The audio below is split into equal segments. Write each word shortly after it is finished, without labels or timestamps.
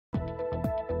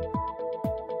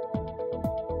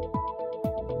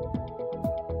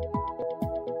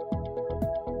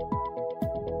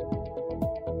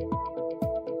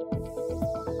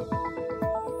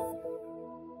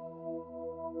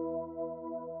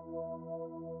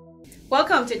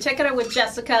Welcome to Check It Out with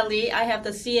Jessica Lee. I have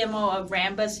the CMO of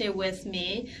Rambus here with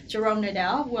me, Jerome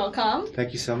Nadel. Welcome.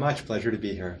 Thank you so much. Pleasure to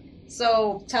be here.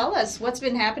 So tell us, what's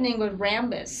been happening with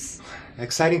Rambus?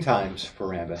 Exciting times for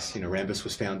Rambus. Rambus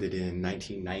was founded in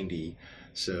 1990,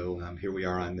 so here we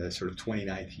are on the sort of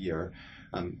 29th year.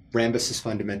 Rambus is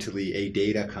fundamentally a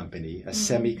data company, a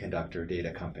semiconductor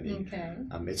data company. Okay.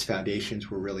 Its foundations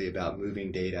were really about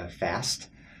moving data fast,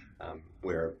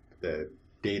 where the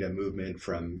data movement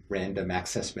from random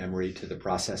access memory to the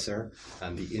processor,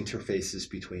 the interfaces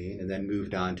between, and then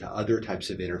moved on to other types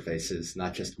of interfaces,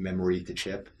 not just memory to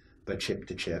chip, but chip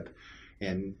to chip.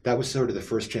 And that was sort of the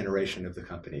first generation of the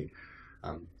company.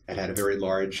 It had a very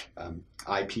large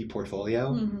IP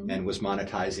portfolio and was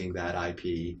monetizing that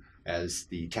IP as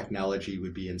the technology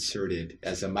would be inserted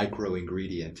as a micro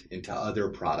ingredient into other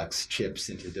products, chips,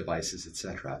 into devices,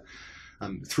 etc.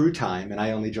 Through time, and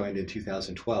I only joined in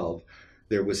 2012,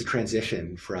 there was a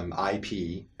transition from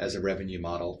IP as a revenue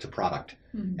model to product.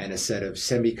 And a set of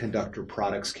semiconductor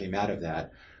products came out of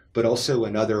that, but also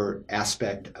another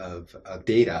aspect of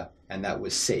data, and that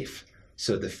was safe.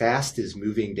 So the fast is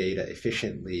moving data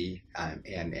efficiently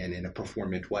and in a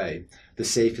performant way. The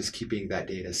safe is keeping that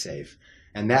data safe.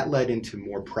 And that led into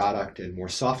more product and more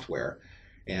software.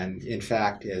 And in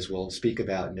fact, as we'll speak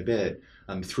about in a bit,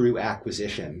 through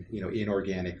acquisition,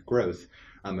 inorganic growth,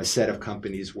 a set of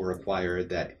companies were acquired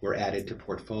that were added to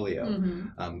portfolio.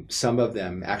 Some of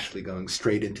them actually going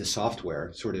straight into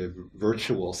software, sort of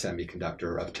virtual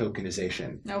semiconductor of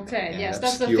tokenization. Okay, and yes,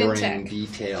 that's the obscuring fintech.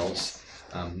 details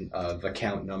of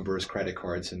account numbers, credit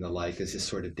cards, and the like, as this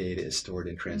sort of data is stored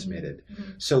and transmitted.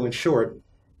 So in short,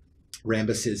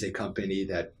 Rambus is a company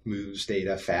that moves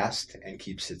data fast and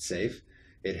keeps it safe.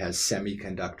 It has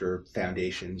semiconductor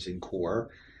foundations in core,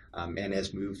 and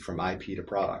has moved from IP to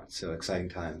product. So exciting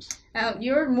times. Now,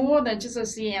 you're more than just a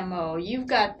CMO. You've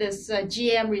got this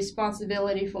GM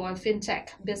responsibility for a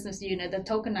fintech business unit, the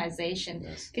tokenization.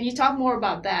 Yes. Can you talk more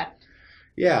about that?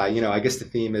 Yeah, I guess the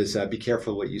theme is be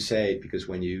careful what you say, because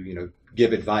when you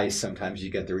give advice, sometimes you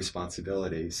get the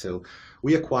responsibility. So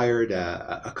we acquired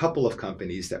a couple of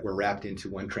companies that were wrapped into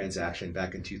one transaction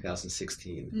back in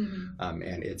 2016.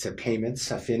 And it's a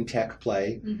payments, a fintech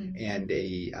play, and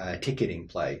a ticketing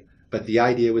play. But the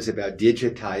idea was about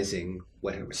digitizing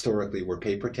what historically were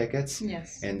paper tickets,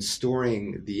 and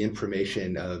storing the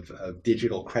information of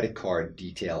digital credit card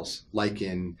details, like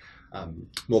in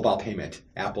mobile payment,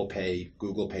 Apple Pay,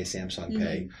 Google Pay, Samsung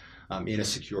Pay, in a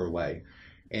secure way.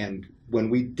 And when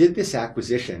we did this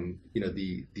acquisition,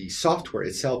 the software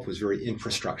itself was very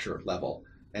infrastructure level.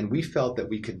 And we felt that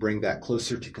we could bring that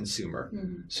closer to consumer.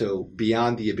 So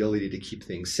beyond the ability to keep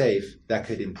things safe, that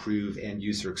could improve end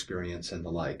user experience and the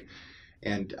like.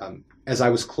 And as I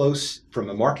was close from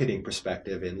a marketing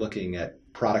perspective in looking at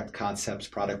product concepts,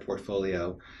 product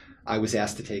portfolio, I was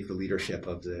asked to take the leadership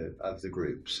of the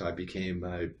group. So I became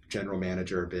a general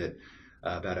manager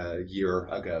about a year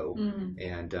ago,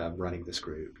 and running this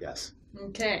group. Yes.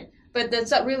 Okay, but does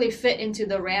that really fit into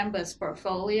the Rambus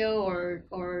portfolio,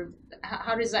 or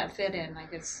how does that fit in, I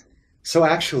guess? So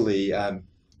actually,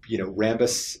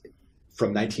 Rambus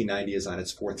from 1990 is on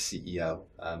its fourth CEO.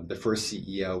 The first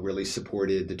CEO really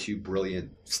supported the two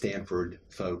brilliant Stanford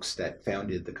folks that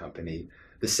founded the company.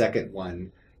 The second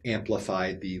one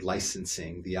amplified the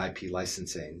licensing, the IP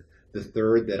licensing. The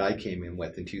third that I came in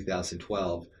with in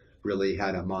 2012 really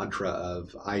had a mantra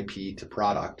of IP to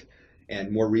product.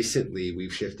 And more recently,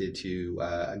 we've shifted to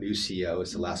a new CEO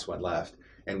as the last one left.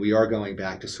 And we are going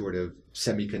back to sort of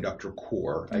semiconductor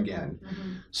core again.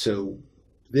 So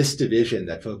this division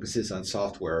that focuses on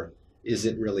software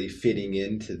isn't really fitting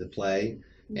into the play.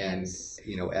 And,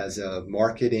 as a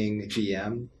marketing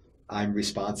GM, I'm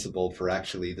responsible for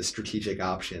actually the strategic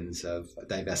options of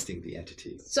divesting the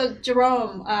entity. So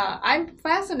Jerome, I'm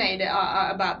fascinated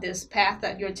about this path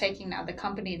that you're taking now, the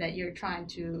company that you're trying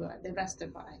to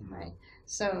divestify, right?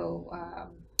 So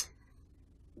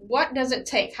what does it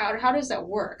take? How does that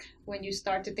work when you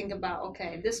start to think about,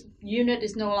 okay, this unit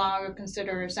is no longer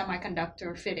considered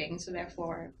semiconductor fitting, so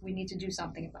therefore we need to do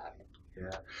something about it?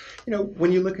 Yeah.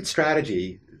 When you look at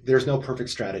strategy, there's no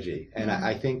perfect strategy. And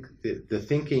I think the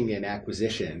thinking in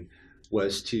acquisition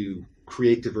was to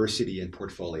create diversity in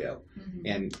portfolio.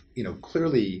 And,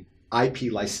 clearly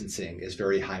IP licensing is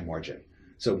very high margin.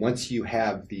 So once you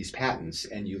have these patents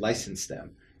and you license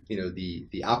them,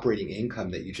 the operating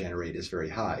income that you generate is very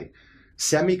high.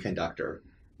 Semiconductor,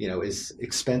 is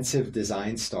expensive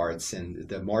design starts, and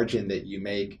the margin that you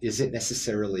make isn't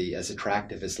necessarily as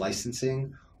attractive as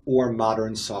licensing or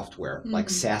modern software, like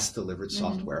SaaS delivered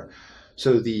software.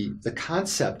 So the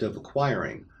concept of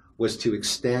acquiring was to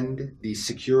extend the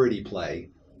security play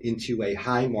into a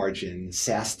high margin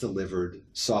SaaS delivered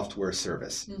software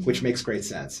service, which makes great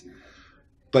sense.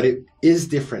 But it is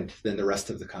different than the rest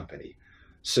of the company.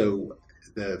 So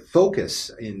the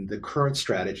focus in the current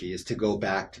strategy is to go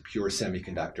back to pure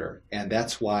semiconductor. And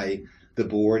that's why the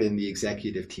board and the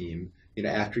executive team,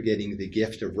 after getting the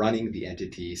gift of running the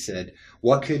entity, said,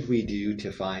 what could we do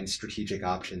to find strategic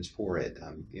options for it,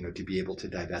 to be able to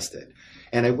divest it?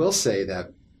 And I will say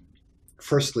that,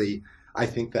 firstly, I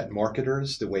think that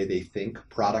marketers, the way they think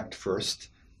product first,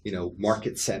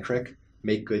 market centric,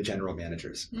 make good general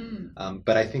managers.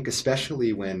 But I think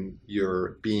especially when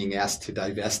you're being asked to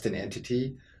divest an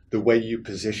entity, the way you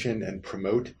position and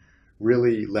promote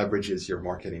really leverages your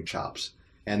marketing chops.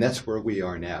 And that's where we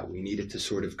are now. We needed to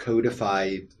sort of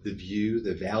codify the view,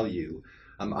 the value,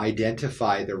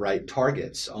 identify the right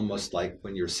targets, almost like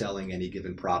when you're selling any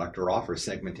given product or offer,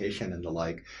 segmentation and the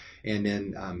like, and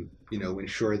then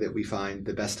ensure that we find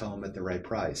the best home at the right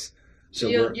price. So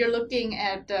you're looking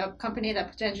at a company that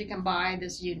potentially can buy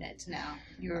this unit now.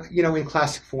 In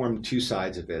classic form, two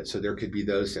sides of it. So there could be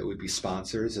those that would be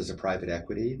sponsors as a private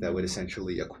equity that would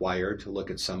essentially acquire to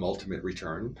look at some ultimate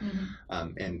return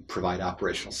and provide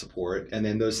operational support. And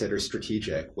then those that are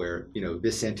strategic, where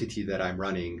this entity that I'm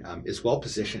running is well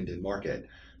positioned in market.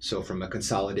 So from a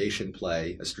consolidation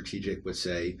play, a strategic would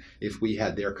say, if we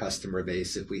had their customer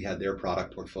base, if we had their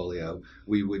product portfolio,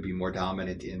 we would be more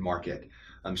dominant in market.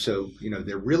 So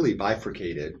they're really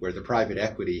bifurcated, where the private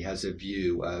equity has a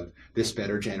view of this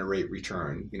better generate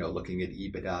return, looking at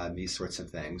EBITDA and these sorts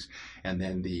of things. And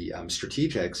then the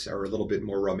strategics are a little bit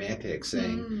more romantic,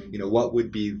 saying, what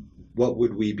would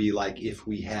we be like if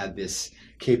we had this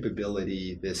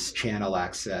capability, this channel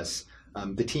access,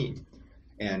 the team?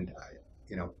 And,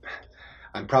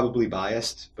 I'm probably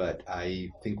biased, but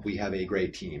I think we have a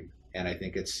great team. And I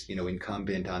think it's,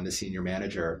 incumbent on the senior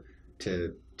manager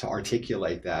to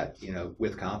articulate that,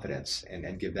 with confidence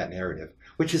and give that narrative,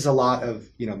 which is a lot of,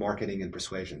 marketing and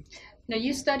persuasion. Now,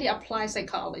 you study applied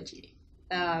psychology.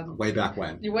 Way back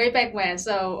when. Way back when.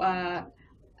 So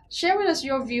share with us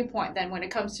your viewpoint then when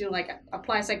it comes to like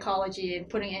applied psychology and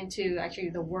putting into actually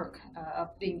the work of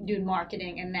doing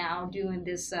marketing and now doing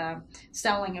this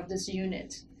selling of this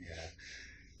unit.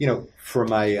 For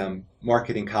my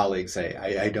marketing colleagues,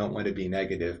 I don't want to be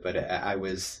negative, but I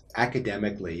was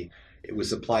academically, it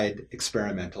was applied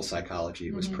experimental psychology.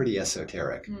 It was pretty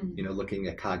esoteric, looking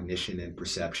at cognition and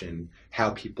perception, how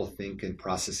people think and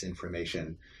process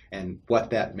information, and what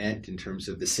that meant in terms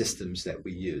of the systems that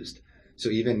we used. So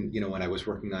even, when I was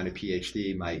working on a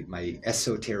PhD, my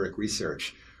esoteric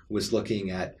research was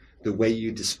looking at the way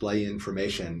you display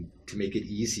information to make it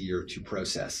easier to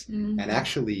process. And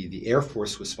actually, the Air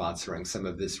Force was sponsoring some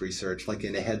of this research, like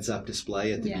in a heads-up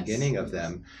display at the beginning of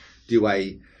them. Do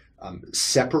I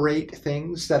separate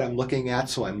things that I'm looking at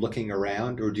so I'm looking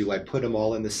around, or do I put them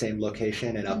all in the same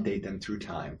location and update them through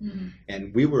time?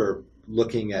 And we were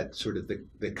looking at sort of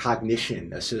the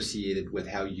cognition associated with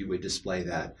how you would display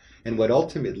that, and what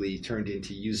ultimately turned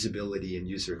into usability and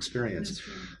user experience.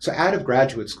 So out of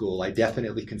graduate school, I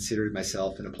definitely considered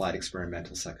myself an applied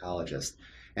experimental psychologist.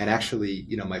 And actually,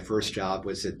 my first job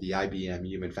was at the IBM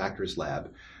Human Factors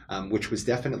Lab, which was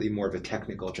definitely more of a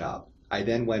technical job. I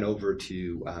then went over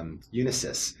to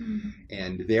Unisys,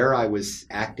 and there I was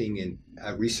acting in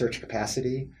a research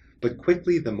capacity. But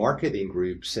quickly, the marketing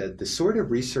group said the sort of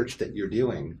research that you're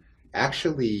doing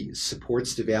actually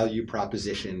supports the value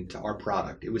proposition to our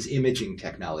product. It was imaging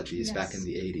technologies back in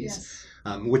the 80s,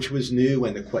 which was new,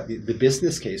 and the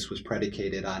business case was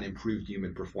predicated on improved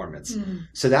human performance.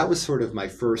 So that was sort of my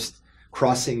first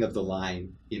crossing of the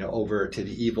line, over to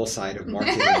the evil side of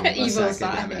marketing, less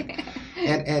academic.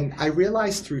 And I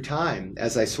realized through time,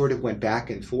 as I sort of went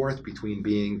back and forth between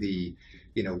being the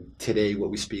today what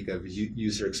we speak of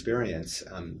user experience,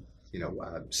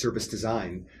 service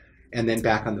design, and then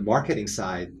back on the marketing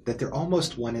side, that they're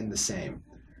almost one and the same.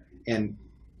 And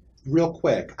real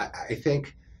quick, I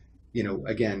think,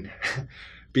 again,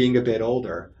 being a bit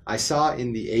older, I saw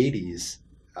in the 80s,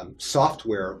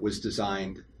 software was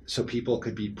designed so people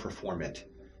could be performant.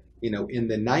 In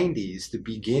the 90s, the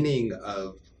beginning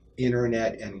of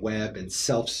internet and web and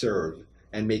self-serve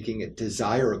and making it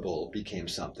desirable became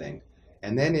something.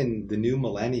 And then in the new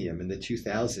millennium, in the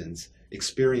 2000s,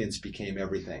 experience became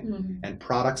everything. And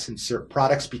products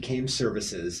became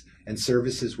services, and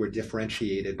services were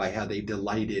differentiated by how they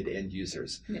delighted end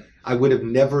users. I would have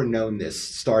never known this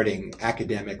starting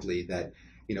academically, that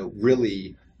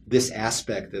really this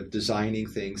aspect of designing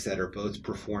things that are both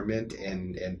performant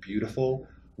and beautiful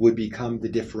would become the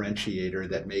differentiator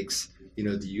that makes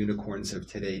the unicorns of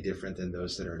today different than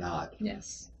those that are not.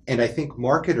 And I think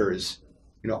marketers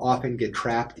often get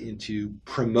trapped into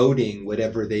promoting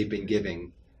whatever they've been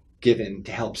given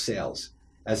to help sales,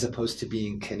 as opposed to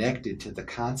being connected to the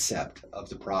concept of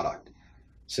the product.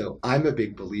 So I'm a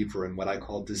big believer in what I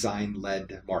call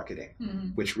design-led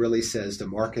marketing, which really says the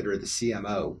marketer, the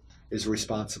CMO, is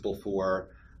responsible for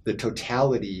the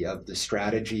totality of the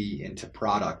strategy into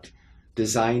product,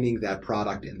 designing that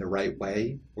product in the right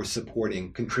way, or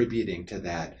supporting, contributing to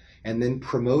that, and then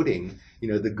promoting,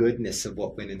 the goodness of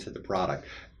what went into the product.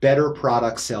 Better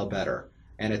products sell better.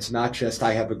 And it's not just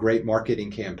I have a great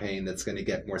marketing campaign that's going to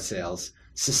get more sales.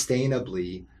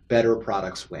 Sustainably, better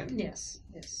products win. Yes,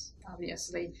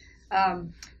 obviously.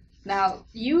 Now,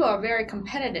 you are very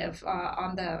competitive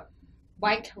on the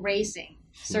bike racing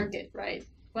circuit, right?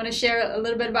 Want to share a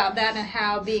little bit about that and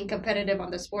how being competitive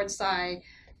on the sports side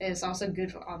is also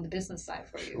good on the business side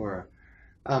for you? Sure.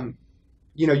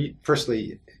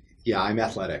 Firstly, I'm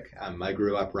athletic. I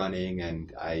grew up running,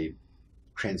 and I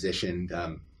transitioned,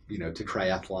 to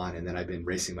triathlon, and then I've been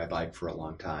racing my bike for a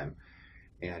long time.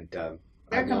 And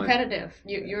they're competitive.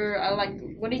 You're like,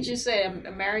 what did you say?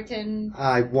 American?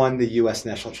 I won the U.S.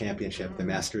 National Championship, the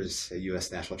Masters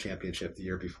U.S. National Championship the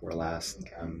year before last.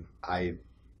 Okay. I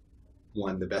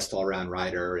won the best all-around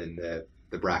rider in the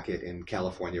bracket in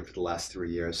California for the last 3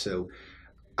 years. So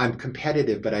I'm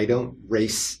competitive, but I don't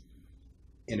race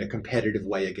in a competitive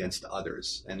way against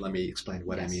others. And let me explain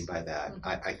what I mean by that.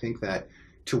 I think that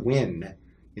to win,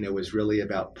 is really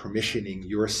about permissioning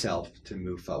yourself to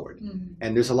move forward.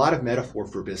 And there's a lot of metaphor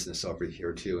for business over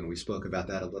here too, and we spoke about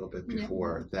that a little bit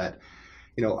before, that,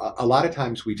 a lot of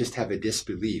times we just have a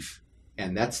disbelief,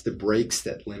 and that's the brakes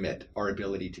that limit our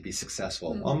ability to be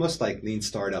successful. Almost like lean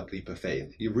startup, leap of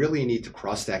faith. You really need to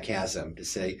cross that chasm to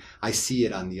say, I see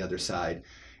it on the other side.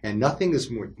 And nothing is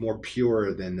more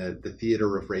pure than the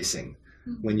theater of racing.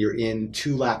 When you're in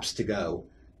 2 laps to go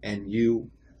and you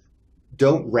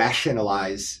don't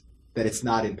rationalize that it's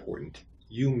not important.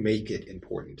 You make it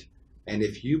important. And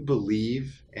if you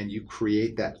believe and you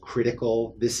create that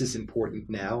critical, this is important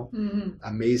now,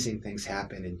 amazing things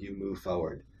happen and you move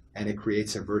forward. And it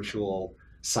creates a virtual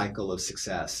cycle of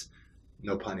success,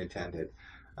 no pun intended.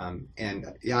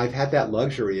 I've had that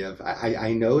luxury of,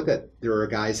 I know that there are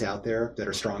guys out there that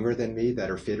are stronger than me, that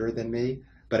are fitter than me,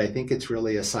 but I think it's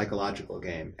really a psychological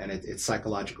game, and it's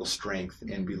psychological strength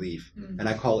and belief. And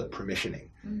I call it permissioning.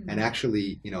 And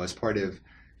actually, as part of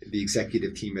the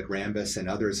executive team at Rambus and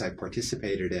others I've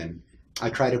participated in, I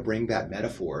try to bring that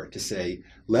metaphor to say,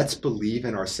 let's believe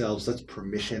in ourselves, let's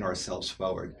permission ourselves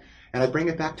forward. And I bring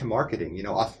it back to marketing,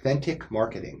 authentic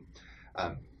marketing.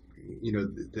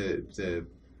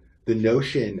 The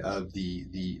notion of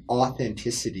the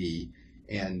authenticity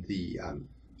and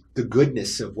the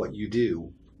goodness of what you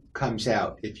do comes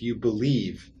out. If you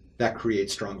believe, that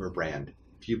creates stronger brand.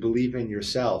 If you believe in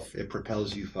yourself, it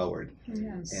propels you forward.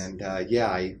 Yes. And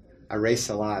I race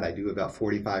a lot. I do about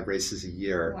 45 races a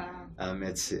year. Wow.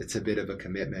 It's a bit of a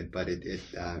commitment, but it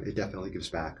definitely gives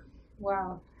back.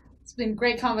 Wow. It's been a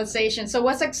great conversation. So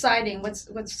what's exciting? What's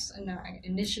an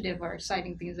initiative or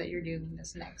exciting things that you're doing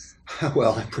this next?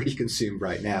 Well, I'm pretty consumed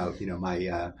right now.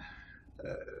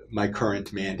 My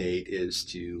current mandate is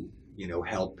to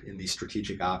help in these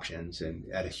strategic options, and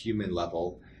at a human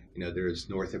level, there's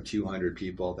north of 200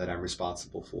 people that I'm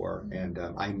responsible for, and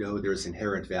I know there's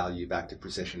inherent value back to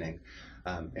positioning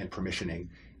and permissioning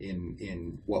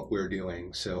in what we're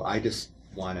doing. So I just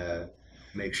want to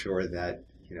make sure that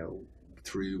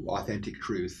through authentic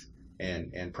truth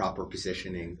and proper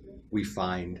positioning, we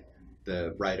find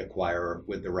the right acquirer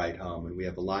with the right home. And we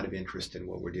have a lot of interest in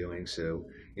what we're doing. So,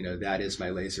 that is my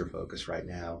laser focus right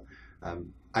now.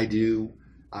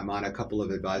 I'm on a couple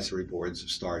of advisory boards of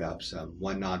startups,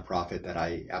 one nonprofit that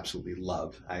I absolutely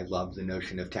love. I love the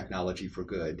notion of technology for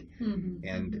good.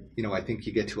 And, I think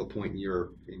you get to a point in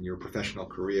your professional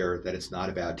career that it's not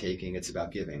about taking, it's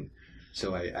about giving.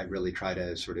 So I really try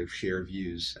to sort of share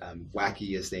views,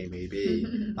 wacky as they may be,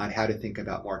 on how to think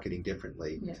about marketing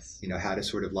differently. Yes. How to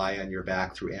sort of lie on your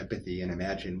back through empathy and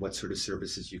imagine what sort of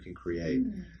services you can create.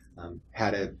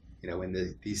 How to,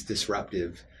 in these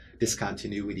disruptive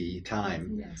discontinuity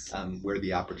time, yes. Where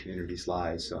the opportunities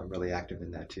lie. So I'm really active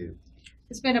in that too.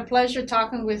 It's been a pleasure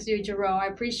talking with you, Jerome. I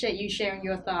appreciate you sharing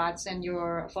your thoughts and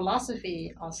your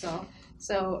philosophy also.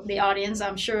 So the audience,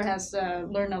 I'm sure, has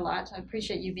learned a lot. I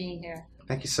appreciate you being here.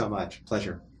 Thank you so much.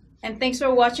 Pleasure. And thanks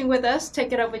for watching with us.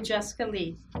 Take it up with Jessica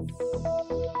Lee.